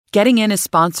Getting In is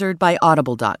sponsored by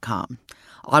Audible.com.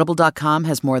 Audible.com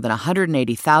has more than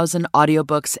 180,000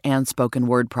 audiobooks and spoken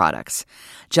word products.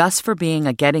 Just for being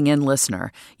a Getting In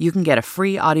listener, you can get a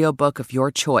free audiobook of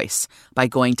your choice by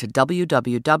going to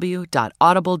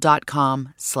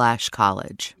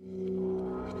www.audible.com/college.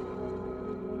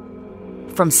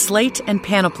 From Slate and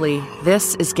Panoply,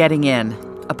 this is Getting In,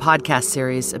 a podcast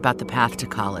series about the path to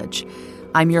college.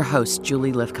 I'm your host,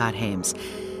 Julie Lifcott-Hames.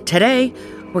 Today,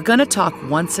 we're going to talk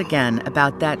once again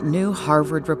about that new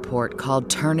Harvard report called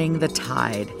Turning the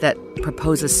Tide that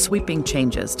proposes sweeping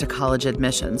changes to college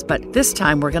admissions. But this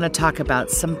time, we're going to talk about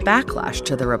some backlash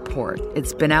to the report.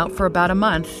 It's been out for about a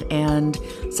month, and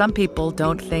some people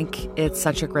don't think it's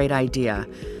such a great idea.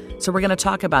 So we're going to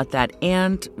talk about that,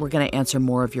 and we're going to answer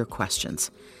more of your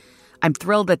questions. I'm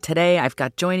thrilled that today I've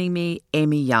got joining me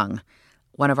Amy Young,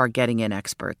 one of our Getting In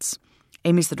experts.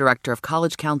 Amy's the director of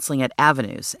college counseling at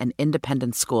Avenues, an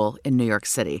independent school in New York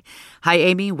City. Hi,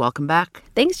 Amy. Welcome back.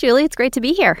 Thanks, Julie. It's great to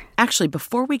be here. Actually,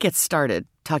 before we get started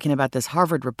talking about this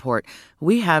Harvard report,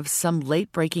 we have some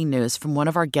late-breaking news from one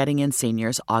of our Getting In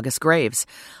seniors, August Graves.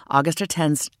 August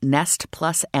attends Nest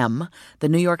Plus M, the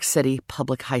New York City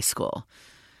public high school.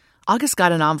 August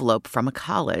got an envelope from a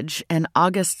college, and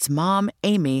August's mom,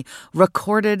 Amy,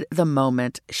 recorded the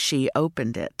moment she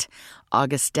opened it.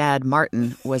 August's dad,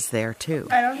 Martin, was there, too.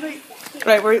 I don't think...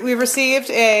 Right, we received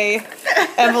a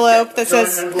envelope that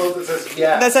says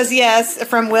yes. That says yes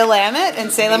from Willamette in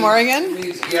Salem, Oregon. It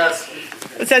means yes.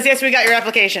 It says yes, we got your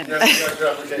application. Yes, we got your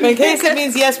application. In case it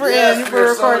means yes, we're in. We're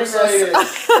recording so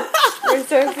this. We're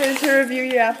so excited to review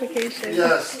your application.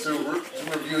 Yes, to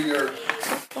review your...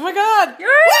 Oh my God! Yay!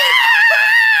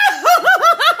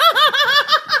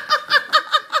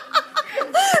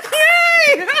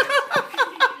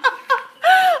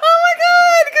 Oh my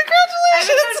God! Congratulations! I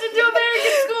went to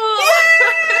American school.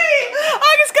 Yay!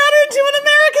 August got into an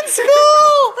American school.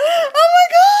 Oh my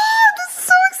God! This is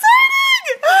so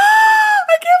exciting!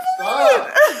 I can't believe it.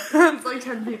 It's like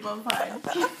 10 people applied.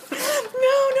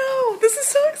 No, this is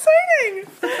so exciting!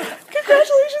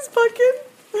 Congratulations, Pumpkin.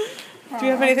 Do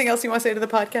you have anything else you want to say to the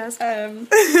podcast?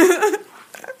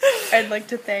 I'd like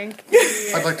to thank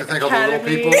I'd like to thank all the little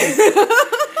Academy. people.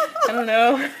 I don't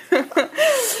know.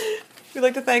 We'd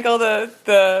like to thank all the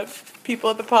people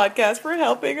at the podcast for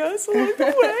helping us along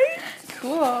the way.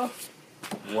 Cool.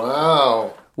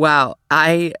 Wow. Wow,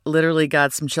 I literally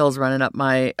got some chills running up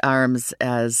my arms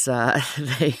as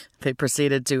they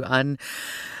proceeded to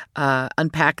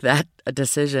unpack that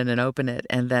decision and open it,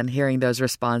 and then hearing those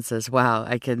responses. Wow,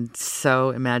 I can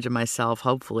so imagine myself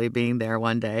hopefully being there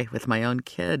one day with my own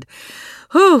kid.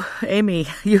 Whew, Amy,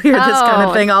 you hear this kind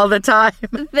of thing all the time.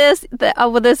 This is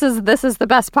the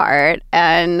best part,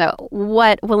 and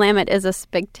what Willamette is a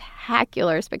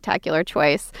spectacular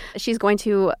choice. She's going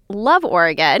to love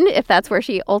Oregon if that's where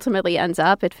she ultimately ends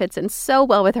up. It fits in so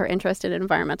well with her interest in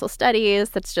environmental studies.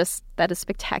 That is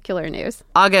spectacular news.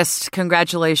 August,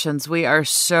 congratulations. We are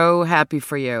so happy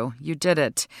for you. You did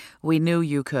it. We knew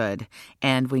you could,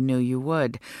 and we knew you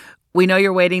would. We know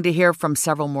you're waiting to hear from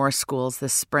several more schools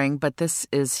this spring, but this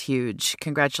is huge.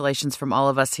 Congratulations from all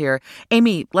of us here.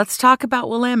 Amy, let's talk about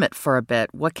Willamette for a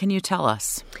bit. What can you tell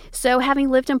us? So having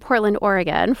lived in Portland,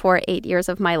 Oregon for 8 years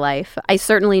of my life, I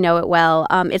certainly know it well.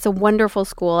 It's a wonderful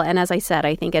school. And as I said,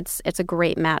 I think it's a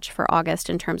great match for August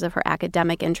in terms of her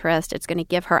academic interest. It's going to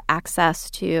give her access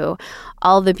to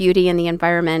all the beauty and the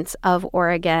environment of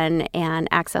Oregon and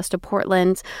access to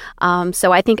Portland.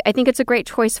 So I think it's a great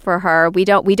choice for her. We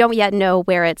don't yet know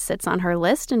where it sits on her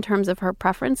list in terms of her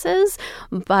preferences,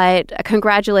 but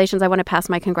congratulations. I want to pass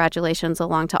my congratulations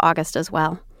along to August as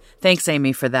well. Thanks,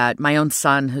 Amy, for that. My own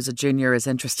son, who's a junior, is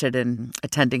interested in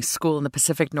attending school in the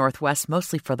Pacific Northwest,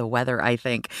 mostly for the weather, I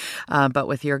think. But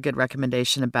with your good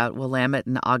recommendation about Willamette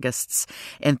and August's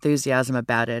enthusiasm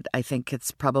about it, I think it's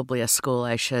probably a school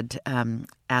I should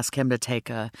ask him to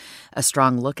take a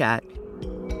strong look at.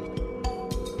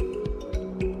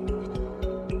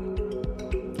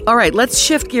 All right, let's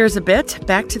shift gears a bit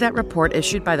back to that report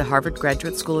issued by the Harvard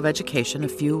Graduate School of Education a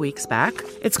few weeks back.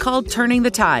 It's called Turning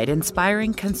the Tide,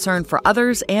 Inspiring Concern for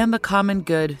Others and the Common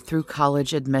Good Through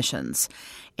College Admissions.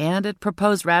 And it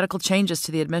proposed radical changes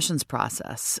to the admissions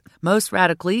process. Most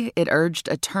radically, it urged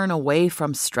a turn away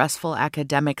from stressful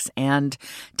academics and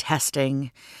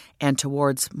testing and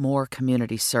towards more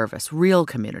community service, real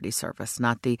community service,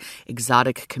 not the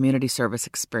exotic community service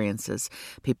experiences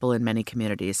people in many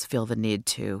communities feel the need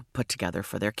to put together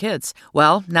for their kids.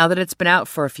 Well, now that it's been out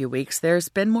for a few weeks, there's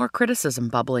been more criticism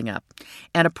bubbling up.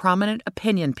 And a prominent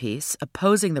opinion piece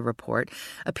opposing the report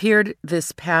appeared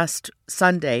this past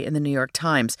Sunday in the New York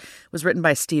Times. It was written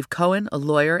by Steve Cohen, a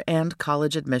lawyer and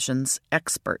college admissions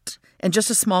expert. And just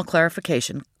a small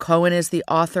clarification, Cohen is the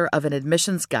author of an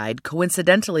admissions guide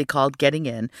coincidentally called Getting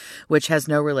In, which has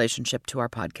no relationship to our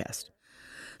podcast.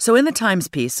 So in the Times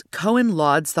piece, Cohen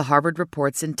lauds the Harvard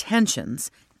Report's intentions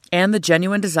and the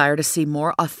genuine desire to see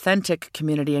more authentic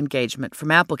community engagement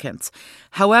from applicants.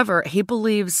 However, he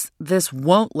believes this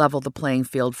won't level the playing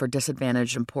field for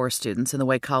disadvantaged and poor students in the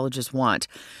way colleges want.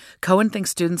 Cohen thinks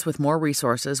students with more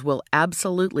resources will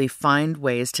absolutely find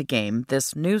ways to game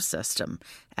this new system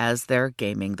as they're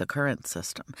gaming the current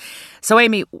system. So,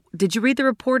 Amy, did you read the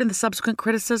report and the subsequent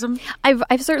criticism? I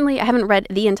haven't read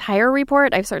the entire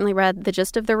report. I've certainly read the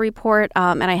gist of the report,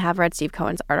 and I have read Steve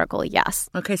Cohen's article, yes.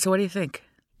 Okay, so what do you think?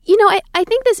 You know, I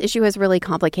think this issue is really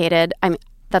complicated. I mean,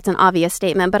 that's an obvious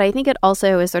statement, but I think it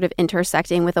also is sort of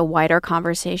intersecting with a wider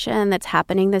conversation that's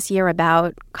happening this year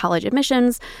about college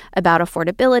admissions, about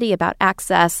affordability, about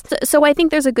access. So I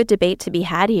think there's a good debate to be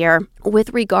had here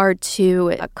with regard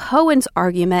to Cohen's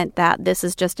argument that this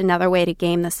is just another way to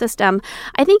game the system.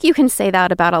 I think you can say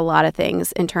that about a lot of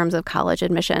things in terms of college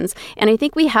admissions. And I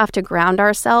think we have to ground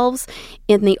ourselves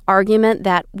in the argument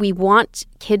that we want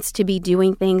kids to be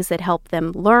doing things that help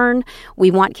them learn. We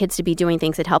want kids to be doing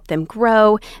things that help them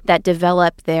grow, that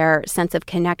develop their sense of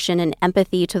connection and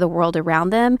empathy to the world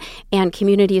around them. And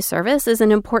community service is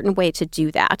an important way to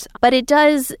do that. But it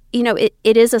does,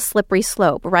 it is a slippery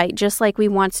slope, right? Just like we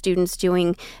want students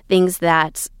doing things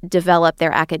that develop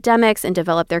their academics and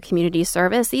develop their community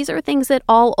service, these are things that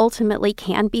all ultimately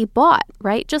can be bought,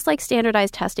 right? Just like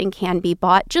standardized testing can be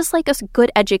bought, just like a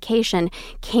good education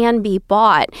can be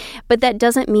bought. But that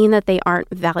doesn't mean that they aren't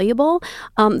valuable.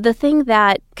 The thing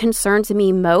that concerns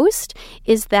me most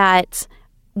is that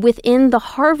within the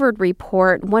Harvard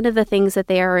report, one of the things that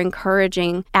they are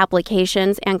encouraging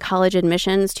applications and college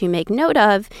admissions to make note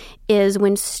of is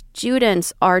when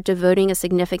students are devoting a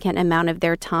significant amount of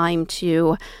their time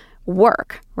to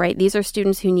work, right? These are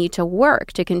students who need to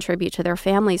work to contribute to their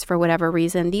families for whatever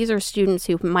reason. These are students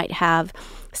who might have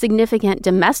significant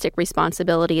domestic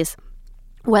responsibilities,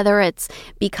 whether it's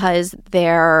because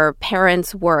their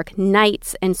parents work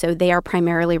nights and so they are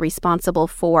primarily responsible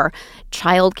for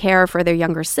childcare for their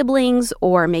younger siblings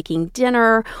or making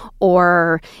dinner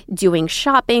or doing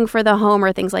shopping for the home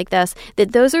or things like this,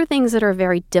 that those are things that are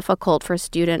very difficult for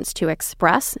students to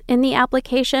express in the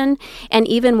application. And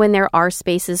even when there are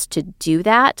spaces to do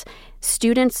that,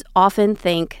 students often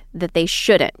think that they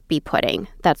shouldn't be putting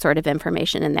that sort of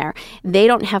information in there. They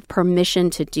don't have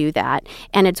permission to do that.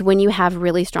 And it's when you have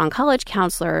really strong college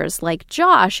counselors like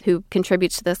Josh, who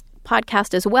contributes to this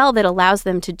podcast as well, that allows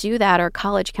them to do that, or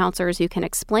college counselors who can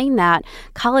explain that,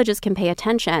 colleges can pay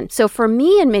attention. So for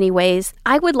me, in many ways,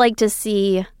 I would like to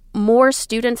see more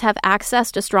students have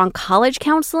access to strong college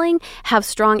counseling, have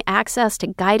strong access to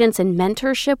guidance and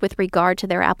mentorship with regard to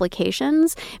their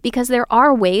applications, because there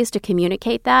are ways to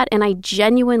communicate that. And I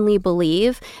genuinely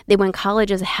believe that when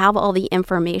colleges have all the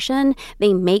information,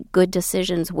 they make good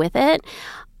decisions with it.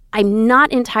 I'm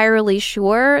not entirely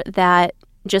sure that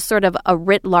just sort of a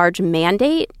writ large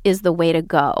mandate is the way to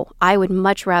go. I would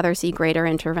much rather see greater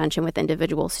intervention with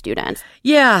individual students.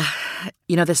 Yeah.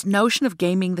 This notion of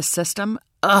gaming the system,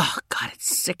 oh, God, it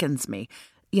sickens me.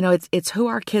 It's who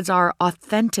our kids are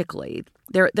authentically.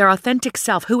 Their authentic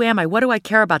self. Who am I? What do I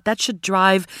care about? That should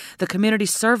drive the community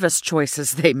service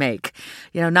choices they make.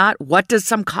 Not what does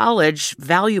some college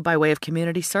value by way of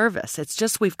community service. It's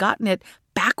just we've gotten it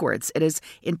backwards. It is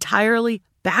entirely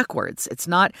backwards. It's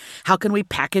not how can we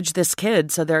package this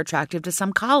kid so they're attractive to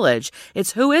some college.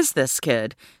 It's who is this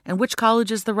kid and which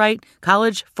college is the right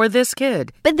college for this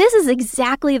kid. But this is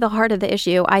exactly the heart of the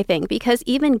issue, I think, because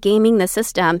even gaming the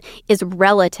system is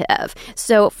relative.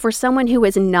 So for someone who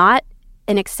is not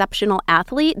an exceptional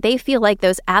athlete, they feel like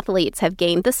those athletes have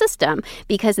gamed the system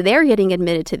because they're getting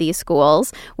admitted to these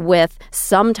schools with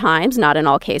sometimes, not in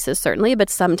all cases certainly,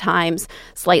 but sometimes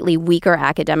slightly weaker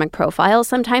academic profiles,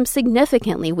 sometimes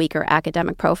significantly weaker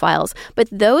academic profiles. But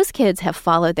those kids have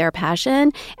followed their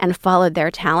passion and followed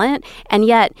their talent. And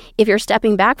yet, if you're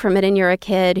stepping back from it and you're a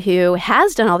kid who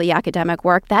has done all the academic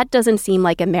work, that doesn't seem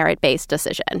like a merit-based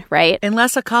decision, right?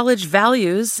 Unless a college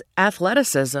values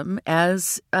athleticism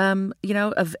as,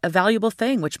 a valuable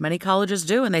thing, which many colleges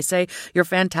do. And they say you're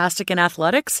fantastic in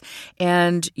athletics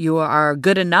and you are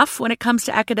good enough when it comes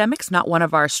to academics, not one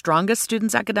of our strongest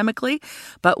students academically,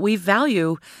 but we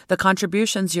value the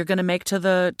contributions you're going to make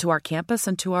to our campus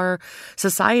and to our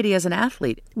society as an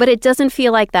athlete. But it doesn't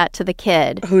feel like that to the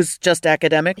kid who's just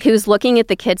academic, who's looking at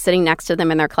the kid sitting next to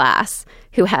them in their class,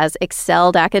 who has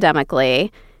excelled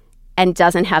academically, and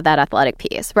doesn't have that athletic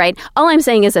piece, right? All I'm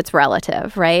saying is it's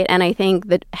relative, right? And I think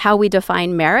that how we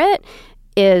define merit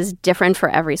is different for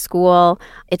every school.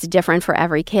 It's different for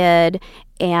every kid.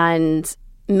 And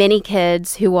many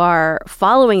kids who are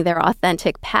following their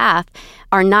authentic path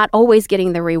are not always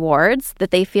getting the rewards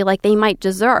that they feel like they might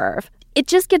deserve. It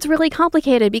just gets really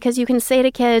complicated because you can say to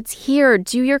kids, here,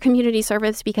 do your community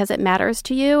service because it matters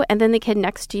to you. And then the kid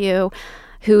next to you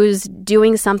who's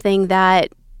doing something that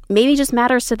maybe just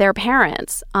matters to their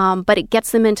parents, but it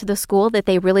gets them into the school that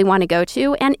they really want to go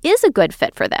to and is a good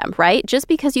fit for them, right? Just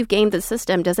because you've gamed the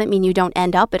system doesn't mean you don't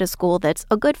end up at a school that's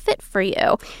a good fit for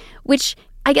you, which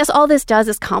I guess all this does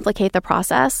is complicate the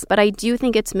process, but I do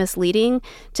think it's misleading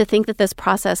to think that this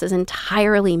process is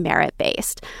entirely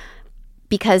merit-based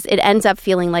because it ends up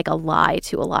feeling like a lie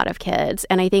to a lot of kids.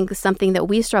 And I think something that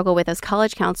we struggle with as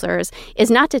college counselors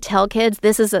is not to tell kids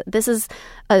this is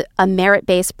a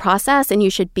merit-based process and you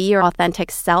should be your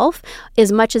authentic self,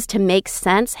 as much as to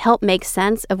help make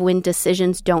sense of when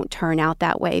decisions don't turn out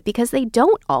that way, because they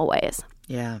don't always.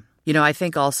 Yeah. I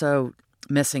think also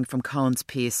missing from Cohen's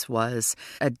piece was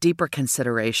a deeper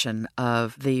consideration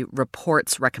of the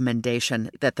report's recommendation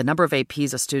that the number of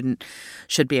APs a student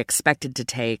should be expected to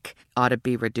take ought to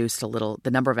be reduced a little.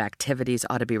 The number of activities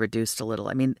ought to be reduced a little.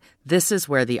 I mean, this is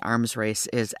where the arms race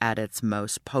is at its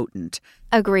most potent.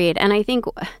 Agreed. And I think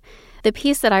the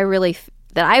piece that I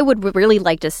would really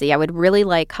like to see, I would really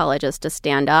like colleges to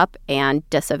stand up and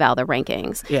disavow the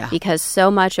rankings. Yeah. Because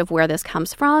so much of where this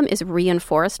comes from is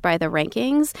reinforced by the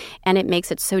rankings, and it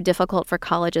makes it so difficult for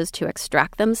colleges to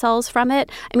extract themselves from it.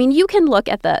 I mean, you can look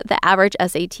at the average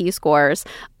SAT scores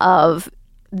of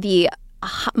the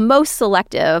most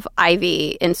selective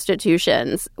Ivy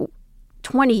institutions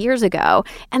 20 years ago,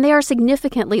 and they are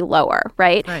significantly lower,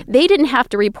 right? They didn't have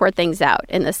to report things out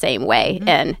in the same way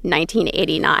in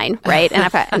 1989, right? And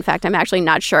in fact, I'm actually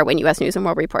not sure when U.S. News and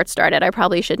World Report started. I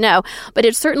probably should know. But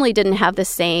it certainly didn't have the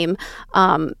same,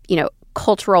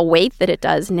 cultural weight that it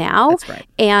does now. That's right.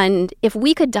 And if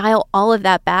we could dial all of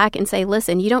that back and say,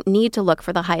 listen, you don't need to look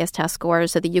for the highest test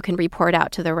scores so that you can report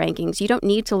out to the rankings. You don't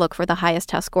need to look for the highest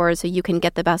test scores so you can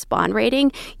get the best bond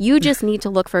rating. You just need to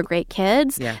look for great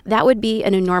kids. Yeah. That would be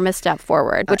an enormous step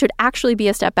forward, which would actually be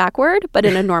a step backward, but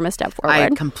an enormous step forward. I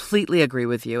completely agree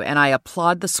with you. And I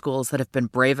applaud the schools that have been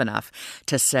brave enough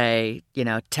to say,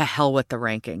 to hell with the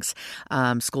rankings.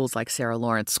 Schools like Sarah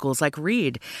Lawrence, schools like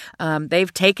Reed,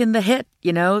 they've taken the hit.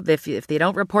 If they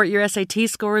don't report your SAT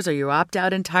scores or you opt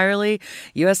out entirely,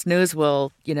 U.S. News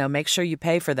will, make sure you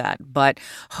pay for that. But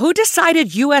who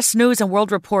decided U.S. News and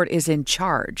World Report is in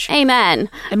charge? Amen.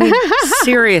 I mean,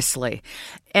 seriously.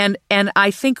 And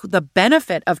I think the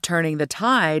benefit of turning the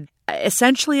tide,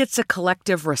 essentially it's a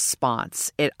collective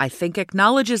response. It, I think,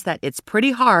 acknowledges that it's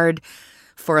pretty hard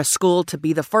for a school to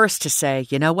be the first to say,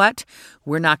 you know what,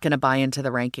 we're not going to buy into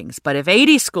the rankings. But if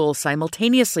 80 schools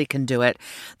simultaneously can do it,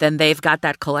 then they've got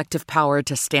that collective power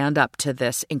to stand up to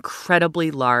this incredibly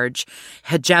large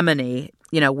hegemony,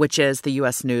 which is the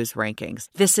U.S. News rankings.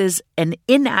 This is an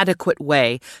inadequate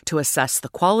way to assess the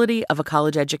quality of a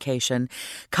college education.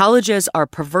 Colleges are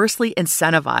perversely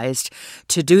incentivized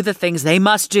to do the things they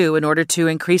must do in order to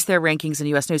increase their rankings in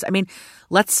U.S. News. I mean,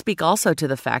 let's speak also to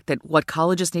the fact that what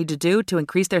colleges need to do to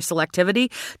increase their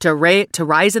selectivity, to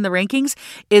rise in the rankings,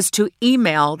 is to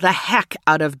email the heck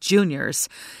out of juniors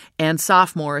and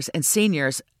sophomores and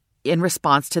seniors in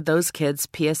response to those kids'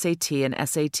 PSAT and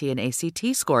SAT and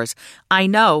ACT scores. I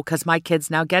know because my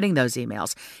kid's now getting those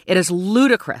emails. It is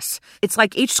ludicrous. It's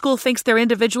like each school thinks they're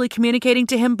individually communicating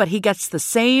to him, but he gets the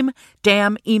same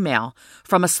damn email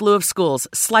from a slew of schools,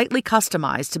 slightly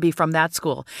customized to be from that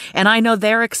school. And I know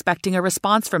they're expecting a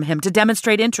response from him to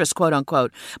demonstrate interest, quote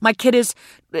unquote. My kid is,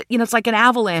 it's like an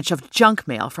avalanche of junk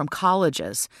mail from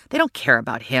colleges. They don't care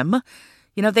about him.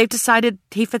 They've decided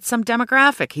he fits some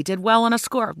demographic. He did well on a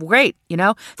score. Great.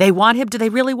 They want him. Do they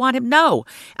really want him? No.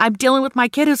 I'm dealing with my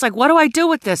kid who's like, what do I do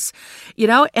with this?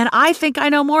 And I think I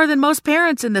know more than most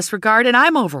parents in this regard, and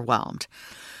I'm overwhelmed.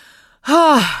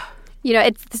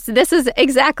 This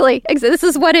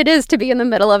is what it is to be in the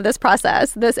middle of this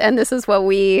process. This is what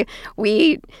we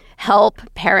help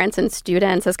parents and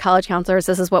students as college counselors.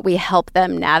 This is what we help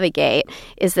them navigate,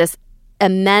 is this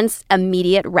immense,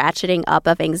 immediate ratcheting up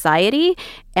of anxiety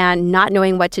and not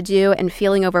knowing what to do and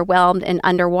feeling overwhelmed and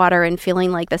underwater and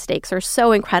feeling like the stakes are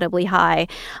so incredibly high.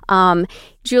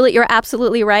 Julie, you're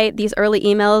absolutely right. These early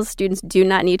emails, students do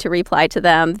not need to reply to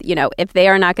them. If they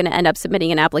are not going to end up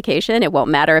submitting an application, it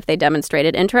won't matter if they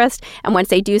demonstrated interest. And once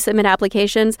they do submit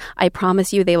applications, I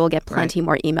promise you they will get plenty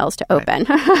more emails to open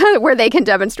where they can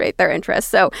demonstrate their interest.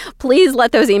 So please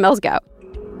let those emails go.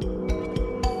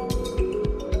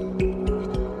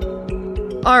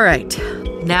 All right,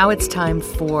 now it's time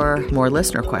for more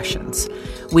listener questions.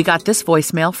 We got this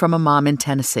voicemail from a mom in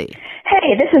Tennessee.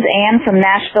 Hey, this is Ann from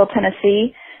Nashville,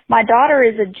 Tennessee. My daughter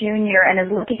is a junior and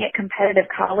is looking at competitive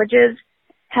colleges.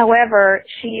 However,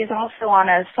 she is also on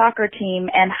a soccer team,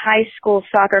 and high school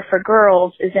soccer for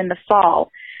girls is in the fall.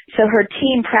 So her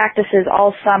team practices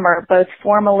all summer, both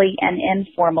formally and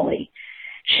informally.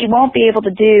 She won't be able to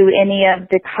do any of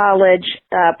the college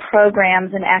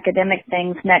programs and academic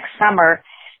things next summer.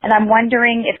 And I'm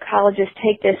wondering if colleges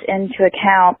take this into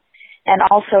account, and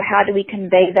also how do we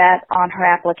convey that on her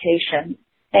application?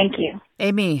 Thank you.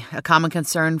 Amy, a common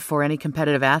concern for any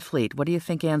competitive athlete. What do you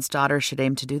think Ann's daughter should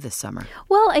aim to do this summer?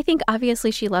 Well, I think obviously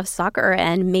she loves soccer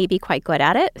and may be quite good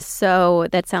at it. So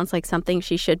that sounds like something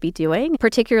she should be doing,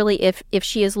 particularly if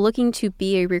she is looking to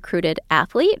be a recruited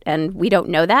athlete, and we don't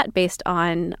know that based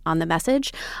on the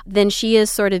message, then she is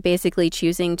sort of basically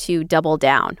choosing to double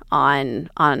down on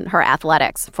her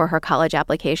athletics for her college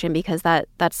application, because that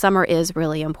summer is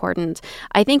really important.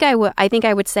 I think I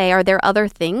would say, are there other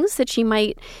things that she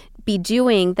might be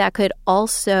doing that could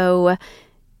also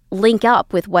link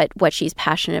up with what she's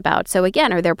passionate about? So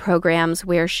again, are there programs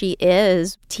where she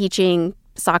is teaching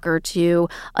soccer to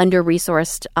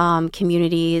under-resourced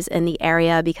communities in the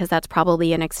area, because that's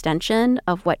probably an extension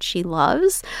of what she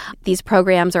loves. These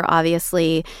programs are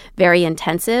obviously very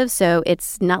intensive, so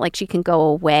it's not like she can go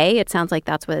away. It sounds like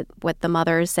that's what the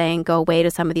mother is saying, go away to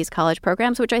some of these college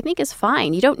programs, which I think is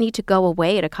fine. You don't need to go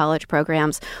away to college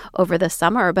programs over the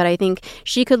summer, but I think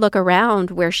she could look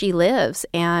around where she lives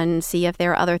and see if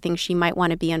there are other things she might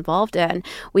want to be involved in.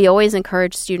 We always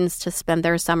encourage students to spend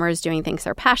their summers doing things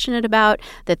they're passionate about,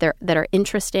 that are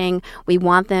interesting. We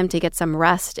want them to get some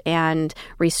rest and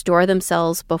restore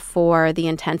themselves before the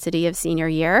intensity of senior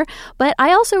year. But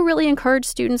I also really encourage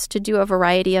students to do a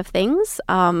variety of things,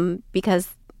 because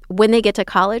when they get to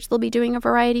college, they'll be doing a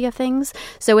variety of things.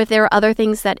 So if there are other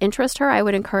things that interest her, I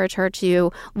would encourage her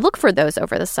to look for those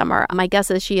over the summer. My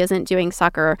guess is she isn't doing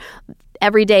soccer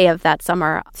every day of that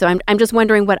summer. So I'm just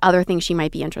wondering what other things she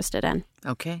might be interested in.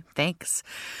 Okay, thanks.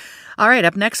 All right,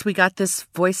 up next, we got this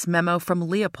voice memo from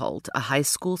Leopold, a high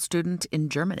school student in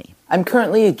Germany. I'm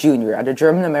currently a junior at a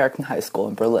German-American high school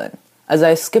in Berlin. As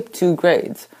I skipped 2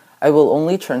 grades, I will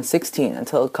only turn 16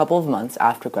 until a couple of months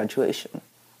after graduation.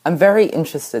 I'm very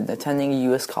interested in attending a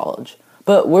U.S. college,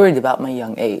 but worried about my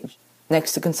young age.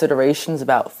 Next to considerations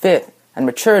about fit and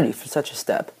maturity for such a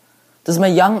step, does my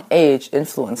young age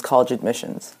influence college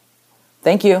admissions?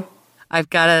 Thank you. I've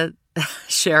got to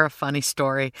share a funny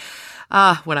story.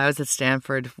 When I was at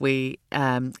Stanford, we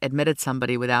admitted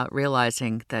somebody without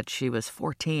realizing that she was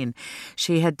 14.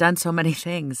 She had done so many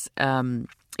things.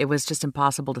 It was just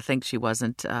impossible to think she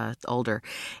wasn't older.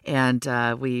 And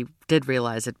we did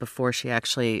realize it before she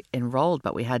actually enrolled,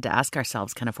 but we had to ask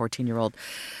ourselves, can a 14-year-old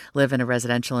live in a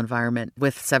residential environment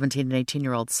with 17 and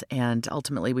 18-year-olds? And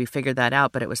ultimately we figured that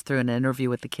out, but it was through an interview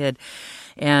with the kid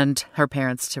and her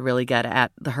parents to really get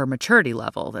at her maturity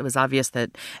level. It was obvious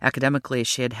that academically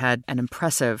she had had an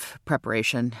impressive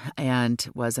preparation and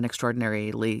was an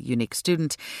extraordinarily unique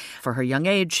student for her young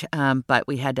age, but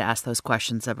we had to ask those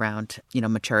questions around,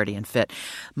 maturity and fit.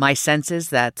 My sense is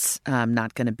that's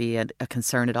not going to be a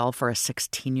concern at all for a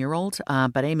 16-year-old.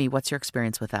 But Amy, what's your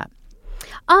experience with that?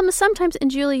 Sometimes, and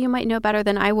Julie, you might know better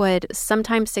than I would,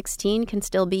 sometimes 16 can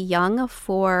still be young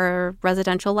for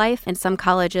residential life. And some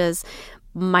colleges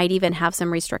might even have some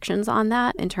restrictions on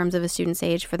that in terms of a student's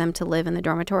age for them to live in the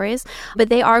dormitories. But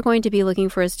they are going to be looking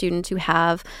for a student to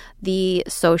have the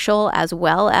social as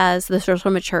well as the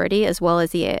social maturity as well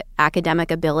as the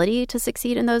academic ability to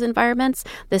succeed in those environments.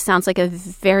 This sounds like a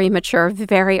very mature,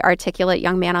 very articulate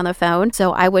young man on the phone.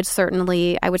 So I would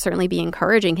certainly be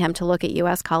encouraging him to look at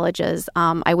U.S. colleges.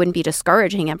 I wouldn't be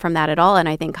discouraging him from that at all. And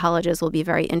I think colleges will be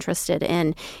very interested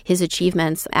in his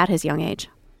achievements at his young age.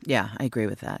 Yeah, I agree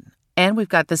with that. And we've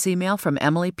got this email from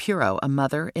Emily Puro, a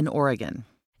mother in Oregon.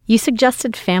 You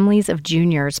suggested families of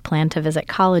juniors plan to visit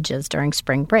colleges during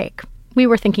spring break. We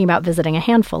were thinking about visiting a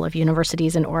handful of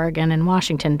universities in Oregon and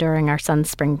Washington during our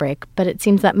son's spring break, but it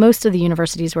seems that most of the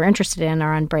universities we're interested in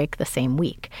are on break the same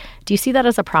week. Do you see that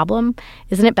as a problem?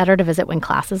 Isn't it better to visit when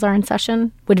classes are in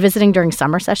session? Would visiting during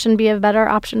summer session be a better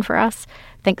option for us?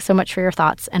 Thanks so much for your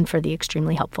thoughts and for the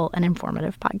extremely helpful and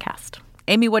informative podcast.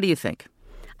 Amy, what do you think?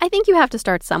 I think you have to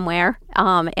start somewhere.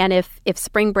 And if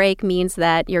spring break means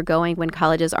that you're going when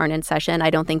colleges aren't in session, I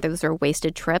don't think those are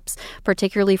wasted trips,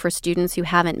 particularly for students who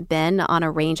haven't been on a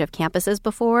range of campuses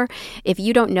before. If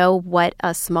you don't know what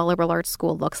a small liberal arts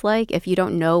school looks like, if you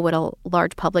don't know what a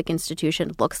large public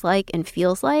institution looks like and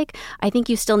feels like, I think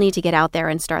you still need to get out there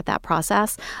and start that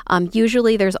process.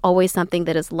 Usually there's always something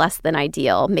that is less than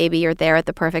ideal. Maybe you're there at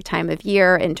the perfect time of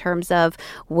year in terms of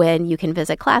when you can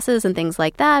visit classes and things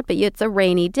like that, but it's a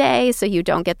rainy day, so you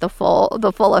don't get the full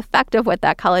effect of what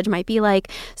that college might be like.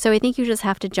 So I think you just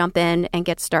have to jump in and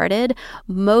get started.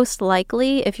 Most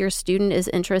likely, if your student is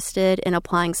interested in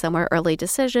applying somewhere early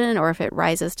decision, or if it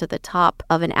rises to the top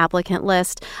of an applicant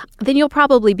list, then you'll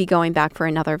probably be going back for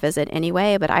another visit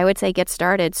anyway. But I would say get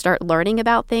started. Start learning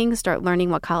about things. Start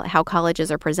learning how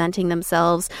colleges are presenting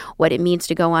themselves, what it means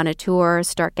to go on a tour.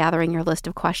 Start gathering your list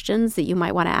of questions that you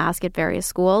might want to ask at various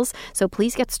schools. So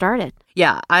please get started.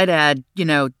 Yeah, I'd add,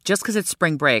 just because it's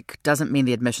spring break doesn't mean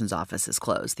the admissions office is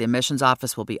closed. The admissions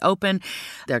office will be open.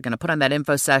 They're going to put on that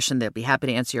info session. They'll be happy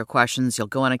to answer your questions. You'll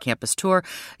go on a campus tour.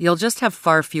 You'll just have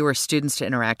far fewer students to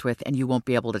interact with, and you won't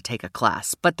be able to take a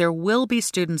class. But there will be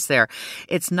students there.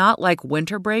 It's not like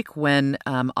winter break when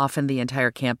often the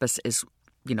entire campus is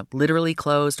literally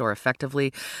closed or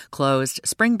effectively closed.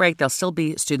 Spring break, there'll still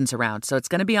be students around. So it's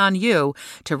going to be on you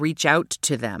to reach out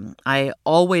to them. I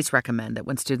always recommend that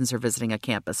when students are visiting a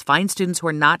campus, find students who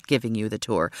are not giving you the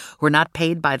tour, who are not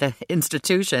paid by the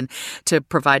institution to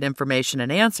provide information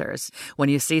and answers. When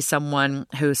you see someone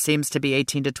who seems to be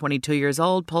 18 to 22 years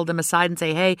old, pull them aside and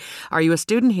say, hey, are you a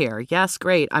student here? Yes,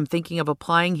 great. I'm thinking of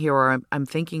applying here, or I'm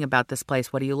thinking about this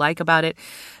place. What do you like about it?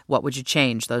 What would you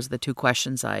change? Those are the two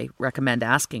questions I recommend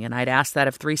asking. And I'd ask that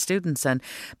of 3 students and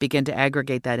begin to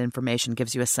aggregate that information.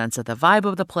 Gives you a sense of the vibe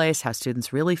of the place, how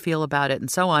students really feel about it, and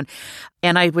so on.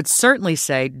 And I would certainly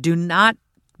say do not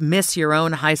miss your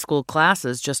own high school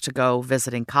classes just to go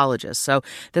visiting colleges. So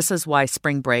this is why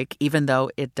spring break, even though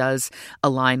it does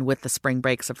align with the spring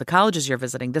breaks of the colleges you're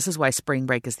visiting, this is why spring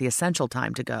break is the essential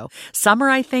time to go. Summer,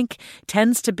 I think,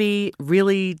 tends to be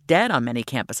really dead on many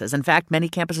campuses. In fact, many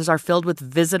campuses are filled with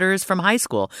visitors from high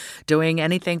school doing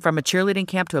anything from a cheerleading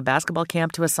camp to a basketball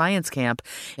camp to a science camp.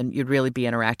 And you'd really be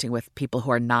interacting with people who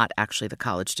are not actually the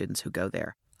college students who go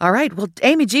there. All right. Well,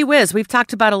 Amy, gee whiz, we've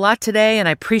talked about a lot today, and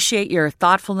I appreciate your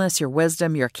thoughtfulness, your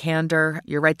wisdom, your candor.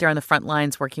 You're right there on the front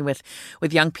lines working with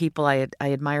young people. I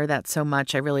admire that so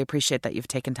much. I really appreciate that you've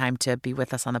taken time to be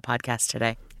with us on the podcast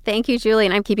today. Thank you, Julie.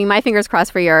 And I'm keeping my fingers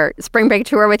crossed for your spring break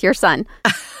tour with your son.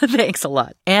 Thanks a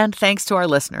lot. And thanks to our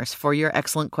listeners for your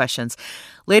excellent questions.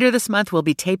 Later this month, we'll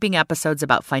be taping episodes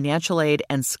about financial aid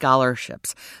and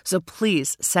scholarships. So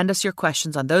please send us your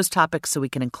questions on those topics so we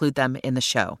can include them in the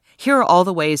show. Here are all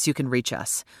the ways you can reach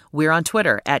us. We're on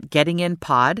Twitter at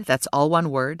GettingInPod. That's all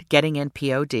one word,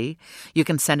 GettingInPod. You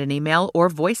can send an email or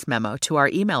voice memo to our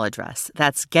email address.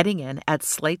 That's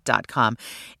gettingin@slate.com.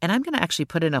 And I'm going to actually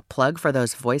put in a plug for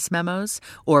those voice memos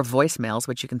or voicemails,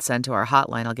 which you can send to our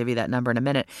hotline. I'll give you that number in a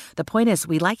minute. The point is,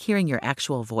 we like hearing your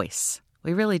actual voice.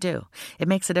 We really do. It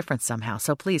makes a difference somehow.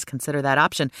 So please consider that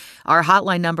option. Our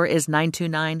hotline number is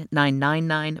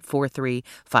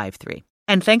 929-999-4353.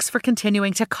 And thanks for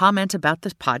continuing to comment about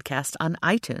this podcast on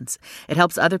iTunes. It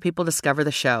helps other people discover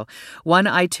the show. One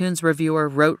iTunes reviewer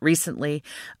wrote recently,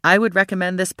 I would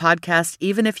recommend this podcast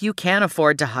even if you can't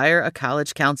afford to hire a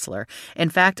college counselor.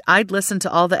 In fact, I'd listen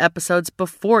to all the episodes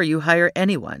before you hire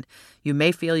anyone. You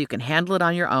may feel you can handle it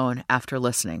on your own after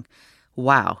listening.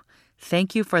 Wow.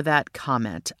 Thank you for that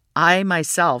comment. I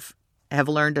myself have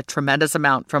learned a tremendous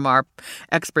amount from our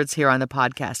experts here on the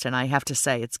podcast, and I have to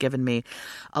say it's given me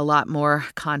a lot more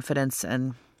confidence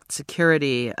and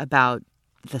security about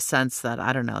the sense that,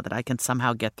 that I can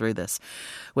somehow get through this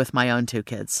with my own 2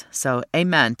 kids. So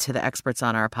amen to the experts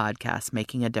on our podcast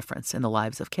making a difference in the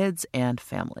lives of kids and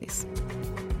families.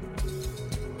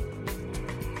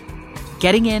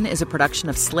 Getting In is a production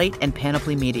of Slate and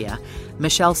Panoply Media.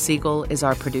 Michelle Siegel is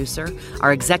our producer.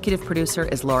 Our executive producer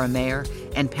is Laura Mayer,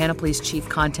 and Panoply's chief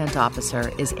content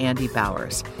officer is Andy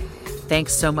Bowers.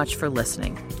 Thanks so much for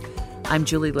listening. I'm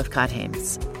Julie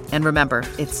Lifcott-Hames. And remember,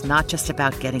 it's not just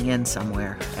about getting in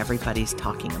somewhere everybody's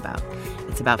talking about.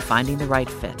 It's about finding the right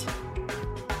fit.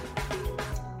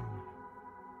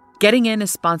 Getting In is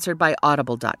sponsored by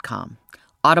Audible.com.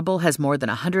 Audible has more than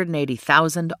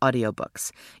 180,000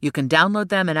 audiobooks. You can download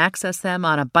them and access them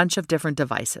on a bunch of different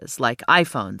devices like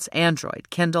iPhones,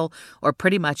 Android, Kindle, or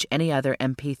pretty much any other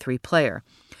MP3 player.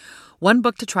 One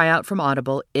book to try out from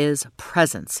Audible is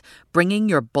Presence, Bringing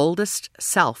Your Boldest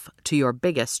Self to Your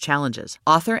Biggest Challenges.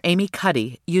 Author Amy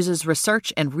Cuddy uses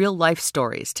research and real-life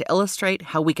stories to illustrate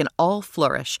how we can all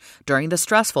flourish during the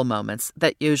stressful moments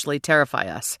that usually terrify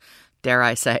us. Dare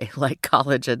I say, like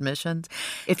college admissions?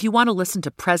 If you want to listen to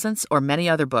Presence or many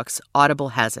other books, Audible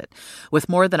has it. With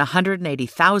more than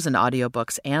 180,000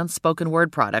 audiobooks and spoken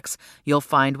word products, you'll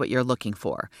find what you're looking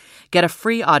for. Get a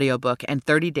free audiobook and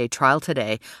 30-day trial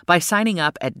today by signing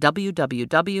up at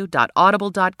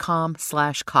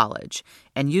www.audible.com/college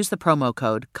and use the promo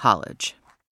code COLLEGE.